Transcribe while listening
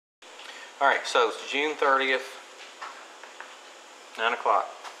Alright, so it's June 30th, 9 o'clock.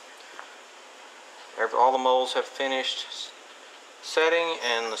 All the molds have finished setting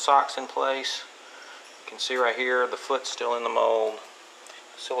and the sock's in place. You can see right here the foot's still in the mold.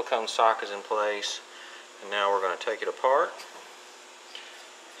 The silicone sock is in place. And now we're going to take it apart.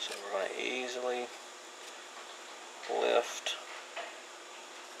 So we're going to easily lift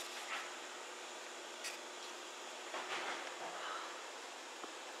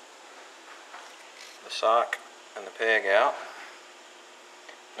the sock and the peg out.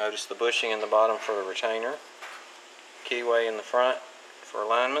 Notice the bushing in the bottom for the retainer. Keyway in the front for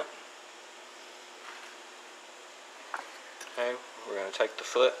alignment. Okay, we're going to take the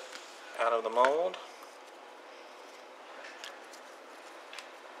foot out of the mold.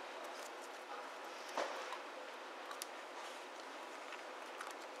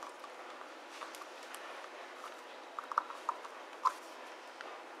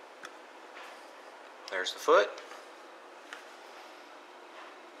 There's the foot.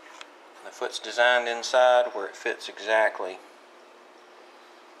 The foot's designed inside where it fits exactly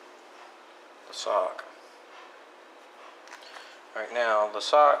the sock. Right now the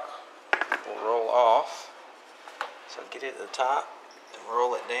sock will roll off. So get it at the top and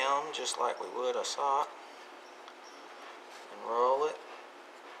roll it down just like we would a sock. And roll it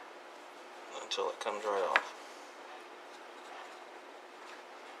until it comes right off.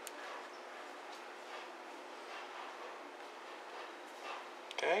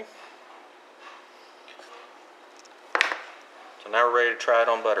 Okay. So now we're ready to try it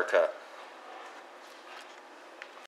on Buttercup.